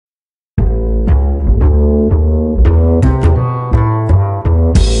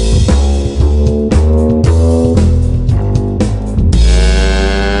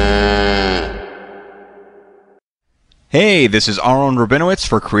Hey, this is Aaron Rabinowitz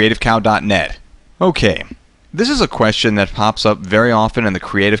for CreativeCow.net. Okay, this is a question that pops up very often in the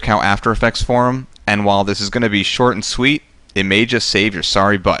Creative Cow After Effects forum, and while this is going to be short and sweet, it may just save your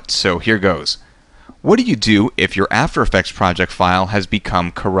sorry butt, so here goes. What do you do if your After Effects project file has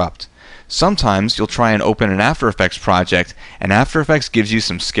become corrupt? Sometimes you'll try and open an After Effects project, and After Effects gives you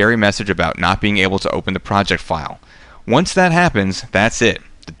some scary message about not being able to open the project file. Once that happens, that's it.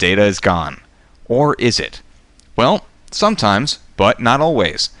 The data is gone. Or is it? Well, sometimes, but not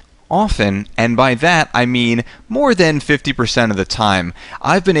always. Often, and by that I mean more than 50% of the time,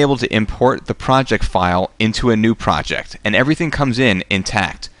 I've been able to import the project file into a new project, and everything comes in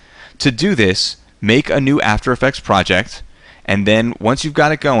intact. To do this, make a new After Effects project, and then once you've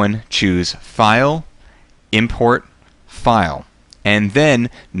got it going, choose File, Import, File, and then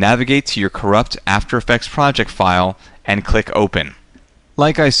navigate to your corrupt After Effects project file and click Open.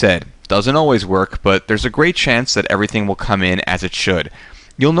 Like I said, doesn't always work, but there's a great chance that everything will come in as it should.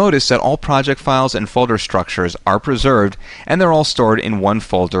 You'll notice that all project files and folder structures are preserved, and they're all stored in one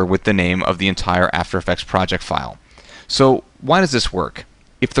folder with the name of the entire After Effects project file. So why does this work?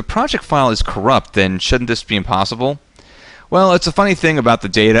 If the project file is corrupt, then shouldn't this be impossible? Well, it's a funny thing about the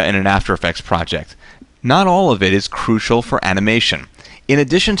data in an After Effects project. Not all of it is crucial for animation. In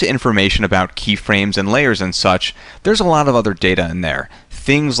addition to information about keyframes and layers and such, there's a lot of other data in there.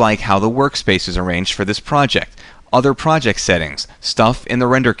 Things like how the workspace is arranged for this project, other project settings, stuff in the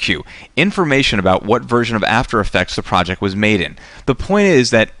render queue, information about what version of After Effects the project was made in. The point is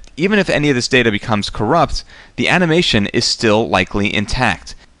that even if any of this data becomes corrupt, the animation is still likely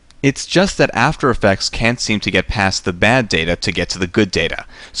intact. It's just that After Effects can't seem to get past the bad data to get to the good data.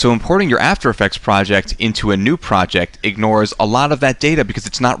 So importing your After Effects project into a new project ignores a lot of that data because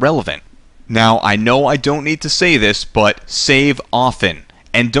it's not relevant. Now, I know I don't need to say this, but save often.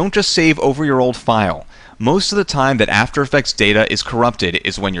 And don't just save over your old file. Most of the time that After Effects data is corrupted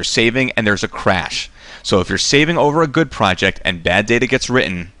is when you're saving and there's a crash. So if you're saving over a good project and bad data gets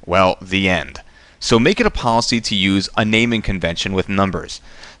written, well, the end. So make it a policy to use a naming convention with numbers.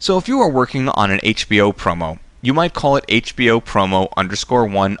 So if you are working on an HBO promo, you might call it HBO promo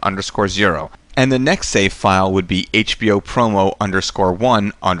 _1_0, and the next save file would be HBO promo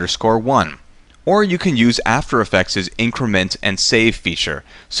 _1_1. Or you can use After Effects' increment and save feature.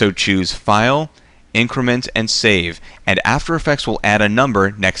 So choose File, Increment, and Save, and After Effects will add a number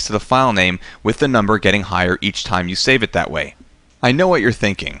next to the file name with the number getting higher each time you save it that way. I know what you're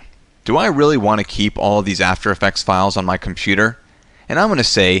thinking. Do I really want to keep all of these After Effects files on my computer? And I'm going to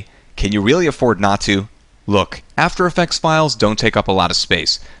say, can you really afford not to? Look, After Effects files don't take up a lot of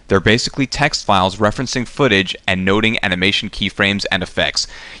space. They're basically text files referencing footage and noting animation keyframes and effects.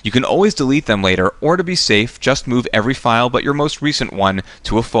 You can always delete them later, or to be safe, just move every file but your most recent one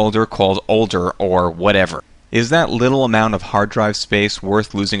to a folder called Older or whatever. Is that little amount of hard drive space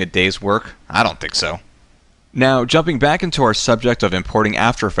worth losing a day's work? I don't think so. Now, jumping back into our subject of importing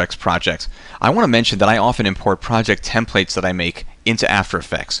After Effects projects, I want to mention that I often import project templates that I make into After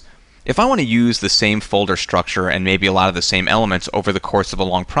Effects. If I want to use the same folder structure and maybe a lot of the same elements over the course of a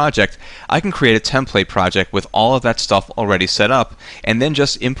long project, I can create a template project with all of that stuff already set up and then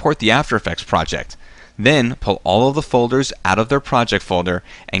just import the After Effects project. Then pull all of the folders out of their project folder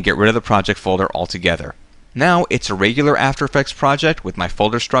and get rid of the project folder altogether. Now it's a regular After Effects project with my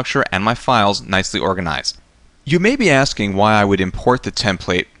folder structure and my files nicely organized. You may be asking why I would import the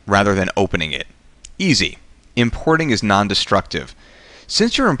template rather than opening it. Easy. Importing is non-destructive.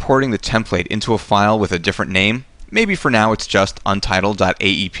 Since you're importing the template into a file with a different name, maybe for now it's just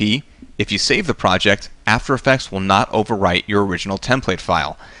untitled.aep, if you save the project, After Effects will not overwrite your original template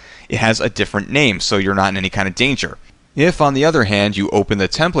file. It has a different name, so you're not in any kind of danger. If, on the other hand, you open the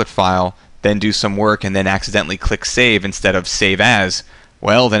template file, then do some work and then accidentally click Save instead of Save As,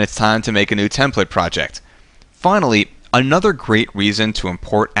 well, then it's time to make a new template project. Finally, another great reason to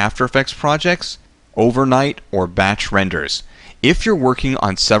import After Effects projects: overnight or batch renders. If you're working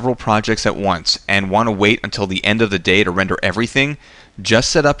on several projects at once and want to wait until the end of the day to render everything,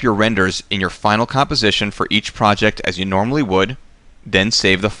 just set up your renders in your final composition for each project as you normally would, then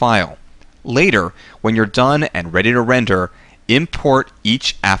save the file. Later, when you're done and ready to render, import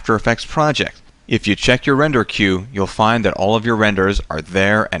each After Effects project. If you check your render queue, you'll find that all of your renders are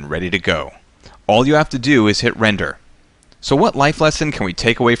there and ready to go. All you have to do is hit render. So what life lesson can we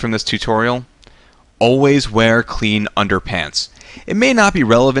take away from this tutorial? Always wear clean underpants. It may not be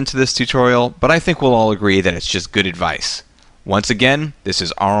relevant to this tutorial, but I think we'll all agree that it's just good advice. Once again, this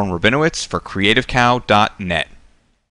is Aaron Rabinowitz for CreativeCow.net.